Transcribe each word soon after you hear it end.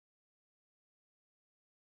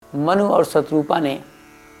मनु और शत्रुपा ने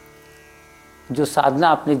जो साधना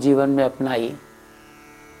अपने जीवन में अपनाई,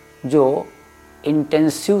 जो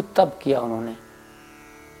इंटेंसिव तप किया उन्होंने,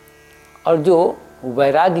 और जो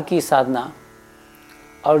वैराग्य की साधना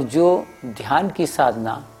और जो ध्यान की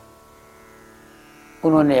साधना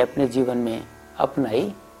उन्होंने अपने जीवन में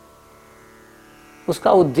अपनाई,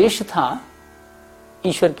 उसका उद्देश्य था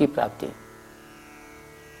ईश्वर की प्राप्ति।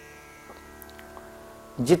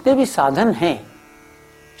 जितने भी साधन हैं,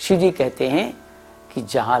 शिव जी कहते हैं कि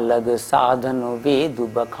जहां लग साधन वेद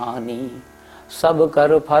बखानी, सब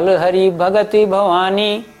कर फल हरि भगति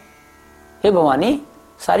भवानी। हे भवानी,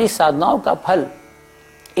 सारी साधनाओं का फल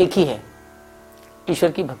एक ही है,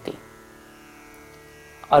 ईश्वर की भक्ति।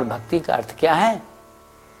 और भक्ति का अर्थ क्या है?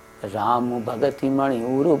 राम भगति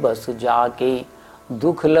मणिउर बस जाके,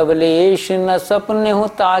 दुख लवलेश न सपने हो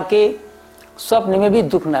ताके। स्वप्न में भी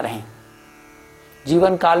दुख न रहे,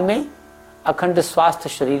 जीवन काल में अखंड स्वास्थ्य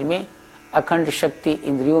शरीर में, अखंड शक्ति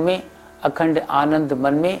इंद्रियों में, अखंड आनंद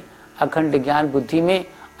मन में, अखंड ज्ञान बुद्धि में,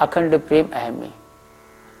 अखंड प्रेम अहम में,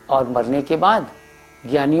 और मरने के बाद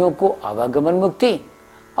ज्ञानियों को आवागमन मुक्ति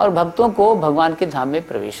और भक्तों को भगवान के धाम में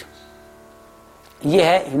प्रवेश। ये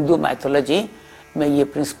है हिंदू मैथोलॉजी में ये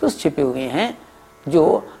प्रिंसिपल्स छिपे हुए हैं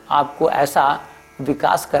जो आपको ऐसा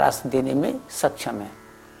विकास करा देने में सक्षम है।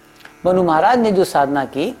 मनु महाराज ने जो साधना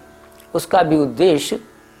की, उसका भी उद्देश्य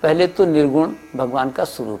पहले तो निर्गुण भगवान का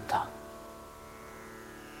स्वरूप था।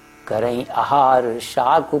 करई आहार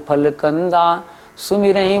शाक फल कंदा,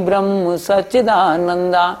 सुमिरहि ब्रह्म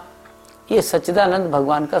सच्चिदानंदा। ये सच्चिदानंद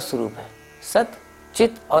भगवान का स्वरूप है। सत,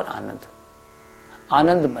 चित और आनंद।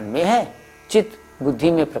 आनंद मन में है, चित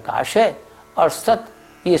बुद्धि में प्रकाश है, और सत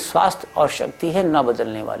ये स्वास्थ्य और शक्ति है न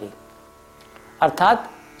बदलने वाली। अर्थात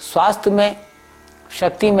स्वास्थ्य में,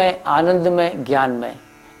 शक्ति में, आनंद में, ज्ञान में,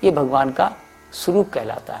 ये भगवान का स्वरूप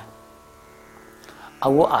कहलाता है।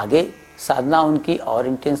 अब वो आगे साधना उनकी और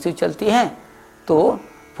इंटेंसिव चलती है, तो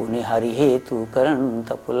पुण्य हरि हेतु करण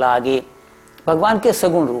तप लागे। भगवान के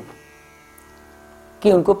सगुण रूप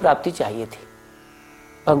की उनको प्राप्ति चाहिए थी।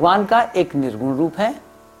 भगवान का एक निर्गुण रूप है,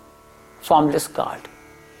 फॉर्मलेस गॉड,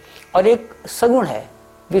 और एक सगुण है,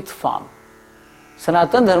 विथ फॉर्म।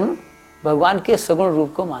 सनातन धर्म भगवान के सगुण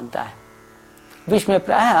रूप को मानता है। विश्व में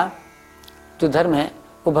प्रायः जो धर्म है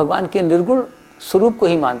वो भगवान के निर्गुण स्वरूप को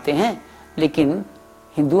ही मानते हैं, लेकिन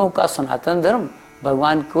हिंदुओं का सनातन धर्म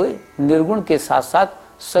भगवान को निर्गुण के साथ साथ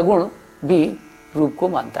सगुण भी रूप को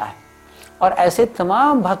मानता है। और ऐसे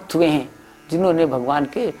तमाम भक्त हुए हैं जिन्होंने भगवान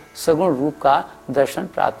के सगुण रूप का दर्शन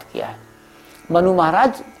प्राप्त किया है। मनु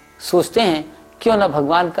महाराज सोचते हैं क्यों ना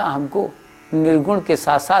भगवान का हमको निर्गुण के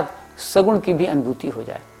साथ साथ सगुण की भी अनुभूति हो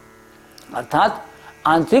जाए, अर्थात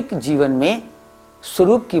आंतरिक जीवन में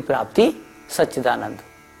स्वरूप की प्राप्ति, सच्चिदानंद।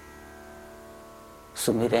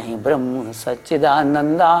 सुमिरहि ब्रह्म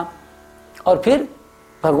सच्चिदानंदा, और फिर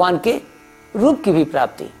भगवान के रूप की भी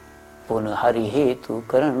प्राप्ति। पुनः हरि हेतु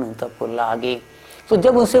करण तप लागे। तो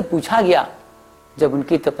जब उनसे पूछा गया, जब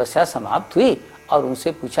उनकी तपस्या समाप्त हुई और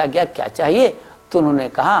उनसे पूछा गया क्या चाहिए, तो उन्होंने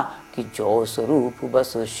कहा कि जो स्वरूप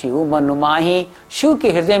बस शिव मन माही। शिव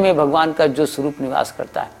के हृदय में भगवान का जो स्वरूप निवास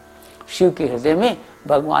करता है, शिव के हृदय में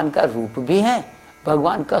भगवान का रूप भी है,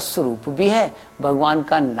 भगवान का स्वरूप भी है, भगवान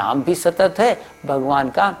का नाम भी सतत है, भगवान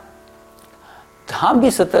का धाम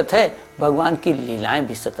भी सतत है, भगवान की लीलाएं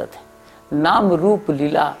भी सतत है। नाम रूप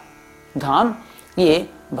लीला धाम ये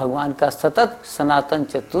भगवान का सतत सनातन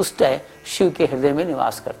चतुष्टय शिव के हृदय में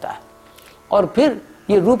निवास करता है। और फिर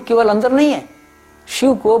ये रूप केवल अंदर नहीं है,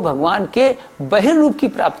 शिव को भगवान के बहिर्रूप की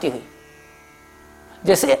प्राप्ति हुई।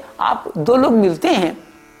 जैसे आप दो लोग मिलते हैं,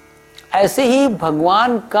 ऐसे ही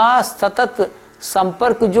भगवान का सतत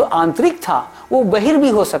संपर्क जो आंतरिक था वो बहिर भी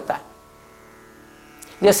हो सकता है।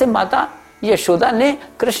 जैसे माता यशोदा ने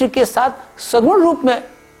कृष्ण के साथ सगुण रूप में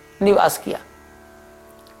निवास किया,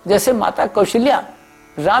 जैसे माता कौशल्या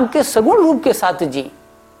राम के सगुण रूप के साथ जी,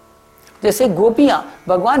 जैसे गोपियां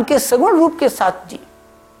भगवान के सगुण रूप के साथ जी,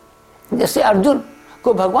 जैसे अर्जुन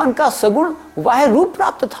को भगवान का सगुण वाह्य रूप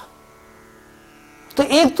प्राप्त था। तो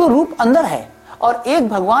एक तो रूप अंदर है और एक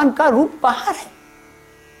भगवान का रूप बाहर है,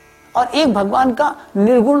 और एक भगवान का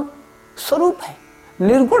निर्गुण स्वरूप है।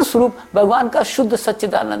 निर्गुण स्वरूप भगवान का शुद्ध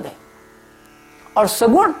सच्चिदानंद है, और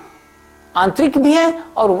सगुण आंतरिक भी है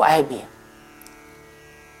और बाह्य भी है।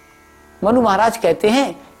 मनु महाराज कहते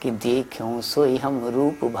हैं कि देखूं सोई हम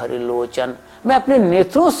रूप भर लोचन। मैं अपने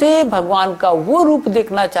नेत्रों से भगवान का वो रूप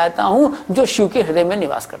देखना चाहता हूं जो शिव के हृदय में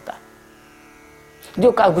निवास करता है,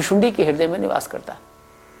 जो काकभुशुंडी के हृदय में निवास करता है।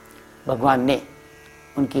 भगवान ने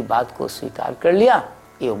उनकी बात को स्वीकार कर लिया,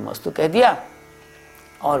 एवं मस्तु कह दिया,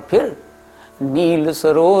 और फिर नील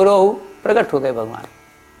सरोवरों प्रकट हो गए भगवान।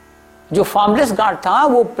 जो फॉर्मलेस गॉड था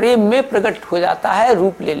वो प्रेम में प्रकट हो जाता है,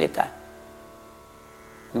 रूप ले लेता है।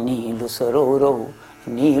 नील सरोरो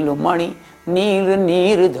नील मणि नील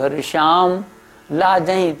नीरधर श्याम,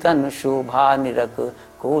 लाजहि तन शोभा निरख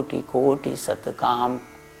कोटि कोटि सतकाम।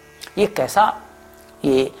 ये कैसा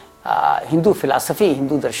ये हिंदू फिलॉसफी,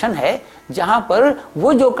 हिंदू दर्शन है, जहां पर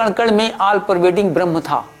वो जो कण-कण में ऑल परवेडिंग ब्रह्म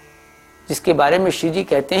था, जिसके बारे में श्री जी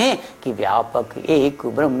कहते हैं कि व्यापक एक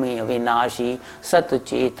ब्रह्म अविनाशी, सत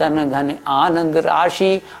चेतन घन आनंद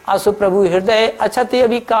राशि, असु प्रभु हृदय अछत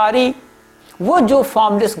अभिकारी। वो जो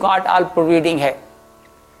फॉर्मलेस गॉड ऑल परवेडिंग है,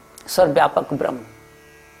 सर्वव्यापक ब्रह्म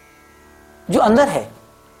जो अंदर है,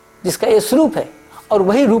 जिसका ये स्वरूप है, और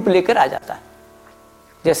वही रूप लेकर आ जाता है।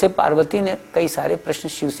 जैसे पार्वती ने कई सारे प्रश्न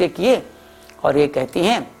शिव से किए और ये कहती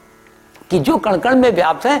हैं कि जो कण-कण में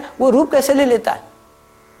व्याप्त है वो रूप कैसे ले लेता है।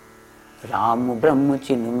 राम ब्रह्म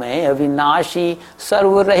चिन्मय अविनाशी,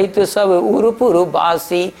 सर्वरहित सब उर्पुर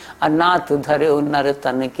बासी, अनाथ धरे नर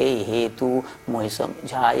तन के हेतु, मोहि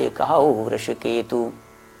समझाए कहो वृष केतु।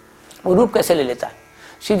 वो रूप कैसे ले लेता है।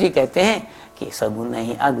 शिव जी कहते हैं कि सगुण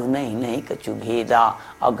नहीं अगुण नहीं कछु भेदा,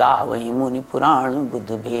 अगावहि मुनि पुराण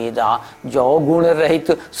बुद्ध भेदा, जो गुण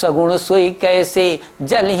रहित सगुण सोई कैसे,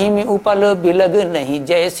 जल ही में उपल बिलग नहीं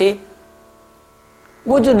जैसे।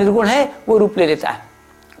 वो जो निर्गुण है वो रूप ले लेता है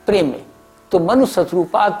प्रेम में। तो मनु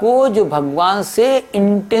शत्रुपा को जो भगवान से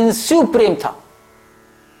इंटेंसिव प्रेम था,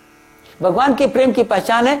 भगवान के प्रेम की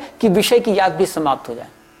पहचान है कि विषय की याद भी समाप्त हो जाए।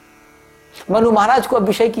 मनु महाराज को अब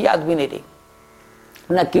विषय की याद भी नहीं रही,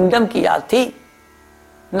 न किंगडम की याद थी,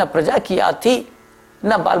 न प्रजा की याद थी,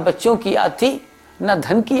 न बाल बच्चों की याद थी, न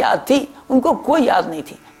धन की याद थी, उनको कोई याद नहीं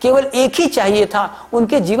थी। केवल एक ही चाहिए था,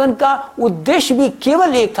 उनके जीवन का उद्देश्य भी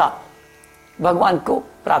केवल एक था, भगवान को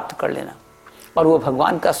प्राप्त कर लेना। और वो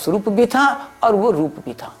भगवान का स्वरूप भी था और वो रूप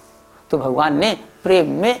भी था। तो भगवान ने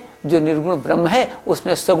प्रेम में जो निर्गुण ब्रह्म है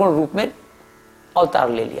उसमें सगुण रूप में अवतार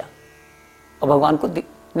ले लिया और भगवान को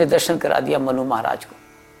निदर्शन करा दिया मनु महाराज को।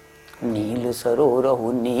 नील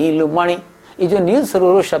सरोरहु नील मणि, ये जो नील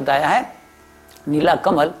सरोवर शब्द आया है, नीला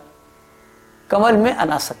कमल, कमल में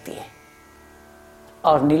अनासक्ति है,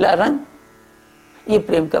 और नीला रंग ये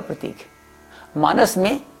प्रेम का प्रतीक है। मानस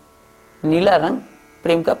में नीला रंग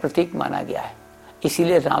प्रेम का प्रतीक माना गया है,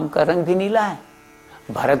 इसीलिए राम का रंग भी नीला है,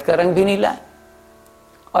 भारत का रंग भी नीला है,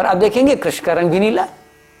 और आप देखेंगे कृष्ण का रंग भी नीला है,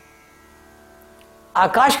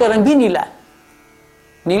 आकाश का रंग भी नीला है।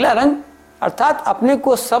 नीला रंग अर्थात अपने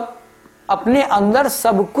को सब, अपने अंदर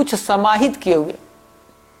सब कुछ समाहित किए हुए,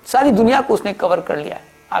 सारी दुनिया को उसने कवर कर लिया है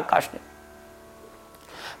आकाश ने।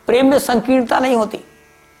 प्रेम में संकीर्णता नहीं होती,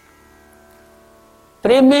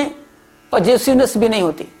 प्रेम में पॉजिटिवनेस भी नहीं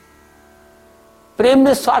होती, प्रेम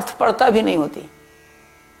में स्वार्थपरता भी नहीं होती।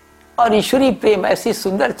 और ईश्वरीय प्रेम ऐसी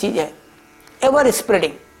सुंदर चीज है, एवर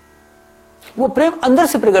स्प्रेडिंग। वो प्रेम अंदर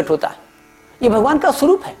से प्रकट होता है, ये भगवान का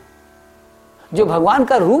स्वरूप है। जो भगवान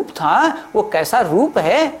का रूप था वो कैसा रूप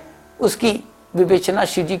है उसकी विवेचना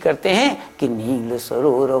शिव जी करते हैं कि नील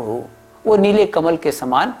सरोरहु, वो नीले कमल के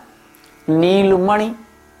समान, नीलमणि,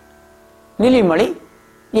 नीली मणि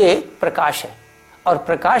ये प्रकाश है, और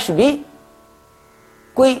प्रकाश भी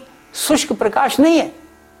कोई शुष्क प्रकाश नहीं है,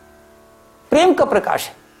 प्रेम का प्रकाश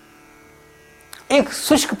है, एक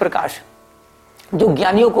शुष्क प्रकाश जो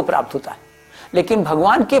ज्ञानियों को प्राप्त होता है। लेकिन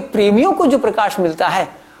भगवान के प्रेमियों को जो प्रकाश मिलता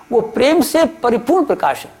है वो प्रेम से परिपूर्ण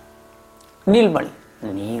प्रकाश है, नीलमणि।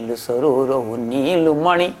 नील सरोरहु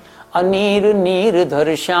नीलमणि, अनीर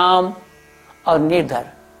नीरधर श्याम, और निर्धर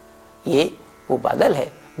ये वो बादल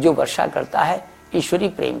है जो वर्षा करता है ईश्वरी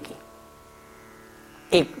प्रेम की।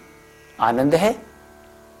 एक आनंद है।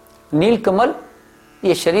 नीलकमल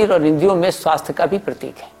ये शरीर और इंद्रियों में स्वास्थ्य का भी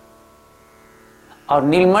प्रतीक है, और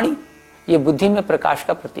नीलमणि ये बुद्धि में प्रकाश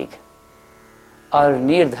का प्रतीक है, और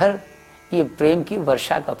निर्धर ये प्रेम की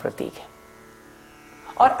वर्षा का प्रतीक है।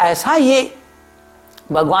 और ऐसा ये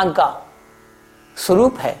भगवान का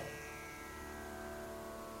स्वरूप है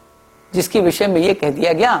जिसके विषय में ये कह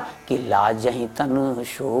दिया गया कि लाजहि तन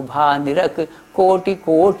शोभा निरख कोटि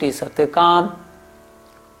कोटि सतकाम,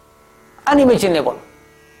 अनइमेजिनेबल,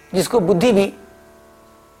 जिसको बुद्धि भी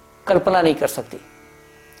कल्पना नहीं कर सकती,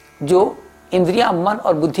 जो इंद्रियां मन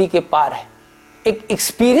और बुद्धि के पार है। एक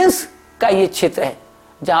एक्सपीरियंस का ये क्षेत्र है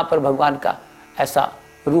जहां पर भगवान का ऐसा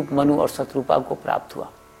रूप मनु और शत्रुपा को प्राप्त हुआ।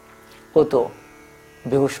 वो तो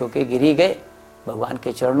बेहोश होके गिर ही गए भगवान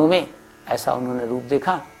के चरणों में, ऐसा उन्होंने रूप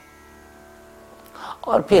देखा,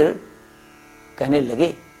 और फिर कहने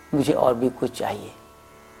लगे मुझे और भी कुछ चाहिए।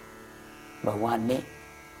 भगवान ने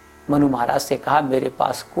मनु महाराज से कहा मेरे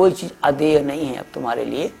पास कोई चीज अदेय नहीं है अब तुम्हारे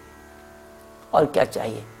लिए, और क्या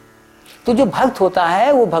चाहिए। तो जो भक्त होता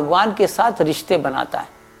है वो भगवान के साथ रिश्ते बनाता है,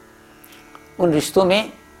 उन रिश्तों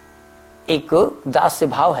में एक दास्य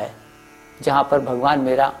भाव है, जहां पर भगवान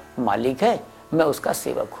मेरा मालिक है, मैं उसका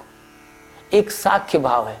सेवक हूं। एक साख्य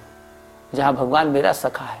भाव है, जहां भगवान मेरा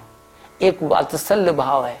सखा है। एक वात्सल्य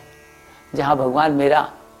भाव है, जहां भगवान मेरा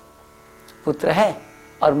पुत्र है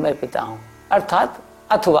और मैं पिता हूं। अर्थात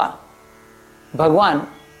अथवा भगवान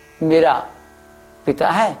मेरा पिता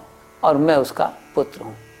है और मैं उसका पुत्र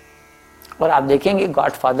हूं। और आप देखेंगे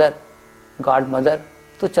गॉड फादर, गॉड मदर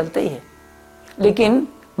तो चलते ही है, लेकिन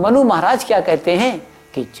मनु महाराज क्या कहते हैं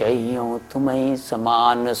कि चाहियो तुम्हें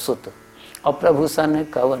समान सुत और प्रभु सन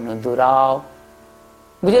कवन दुराव।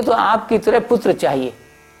 मुझे तो आपकी तरह पुत्र चाहिए।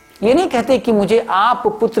 ये नहीं कहते कि मुझे आप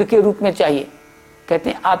पुत्र के रूप में चाहिए, कहते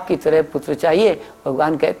हैं आपकी तरह पुत्र चाहिए।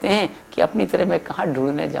 भगवान कहते हैं कि अपनी तरह मैं कहां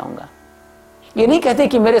ढूंढने जाऊंगा। ये नहीं कहते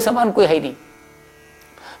कि मेरे समान कोई है ही नहीं।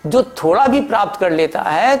 जो थोड़ा भी प्राप्त कर लेता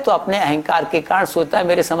है तो अपने अहंकार के कारण सोचता है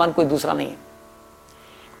मेरे समान कोई दूसरा नहीं है,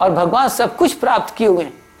 और भगवान सब कुछ प्राप्त किए हुए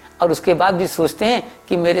हैं और उसके बाद भी सोचते हैं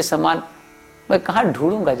कि मेरे समान मैं कहां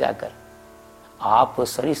ढूंढूंगा जाकर। आप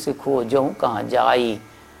सरी से खो जाऊं कहां जाई,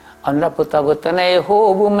 अनप तब तनय हो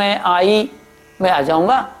वो मैं आई। मैं आ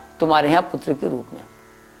जाऊंगा तुम्हारे यहाँ पुत्र के रूप में।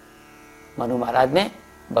 मनु महाराज ने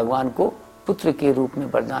भगवान को पुत्र के रूप में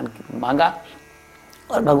वरदान मांगा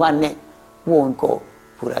और भगवान ने वो उनको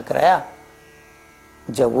पूरा कराया।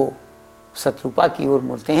 जब वो शत्रुपा की ओर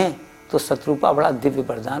मुड़ते हैं तो शत्रुपा बड़ा दिव्य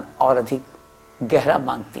वरदान और अधिक गहरा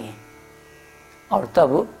मांगती हैं। और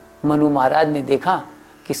तब मनु महाराज ने देखा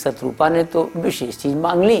कि शत्रुपा ने तो विशेष चीज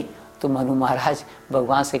मांग ली, तो मनु महाराज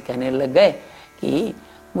भगवान से कहने लग गए कि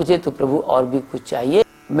मुझे तो प्रभु और भी कुछ चाहिए।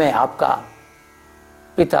 मैं आपका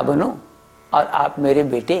पिता बनूं और आप मेरे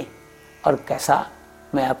बेटे। और कैसा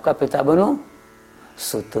मैं आपका पिता बनूं?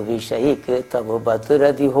 सुत विषयिक तब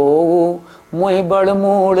बतरधि हो, मोहि बड़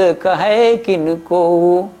मूड कहे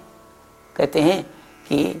किनको। कहते हैं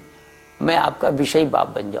कि मैं आपका विषयी बाप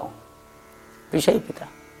बन जाऊं, विषयी पिता,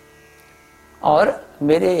 और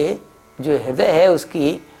मेरे जो हृदय है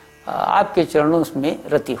उसकी आपके चरणों में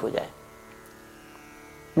रति हो जाए।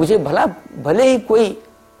 मुझे भले ही कोई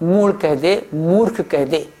मूढ़ कह दे, मूर्ख कह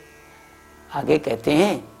दे। आगे कहते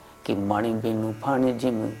हैं कि मणि बिनु फण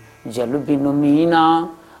जिम जल बिनु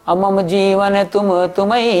मीना, अमम जीवन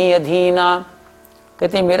तुम्हें अधीना।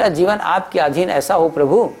 कहते हैं मेरा जीवन आपके अधीन ऐसा हो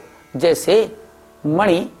प्रभु जैसे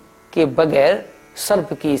मणि के बगैर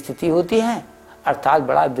सर्प की स्थिति होती है, अर्थात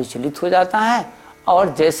बड़ा विचलित हो जाता है,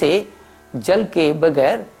 और जैसे जल के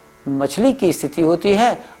बगैर मछली की स्थिति होती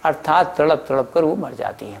है, अर्थात तड़प तड़प कर वो मर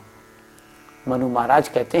जाती है। मनु महाराज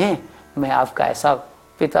कहते हैं मैं आपका ऐसा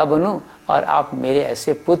पिता बनूं और आप मेरे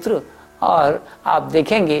ऐसे पुत्र। और आप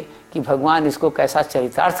देखेंगे कि भगवान इसको कैसा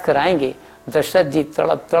चरितार्थ कराएंगे। दशरथ जी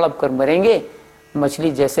तड़प तड़प कर मरेंगे,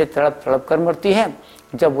 मछली जैसे तड़प तड़प कर मरती है।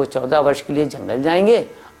 जब वो 14 वर्ष के लिए जंगल जाएंगे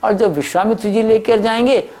और जब विश्वामित्र जी लेकर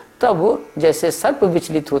जाएंगे तब वो जैसे सर्प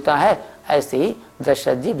विचलित होता है, ऐसे ही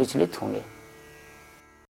दशरथ जी विचलित होंगे।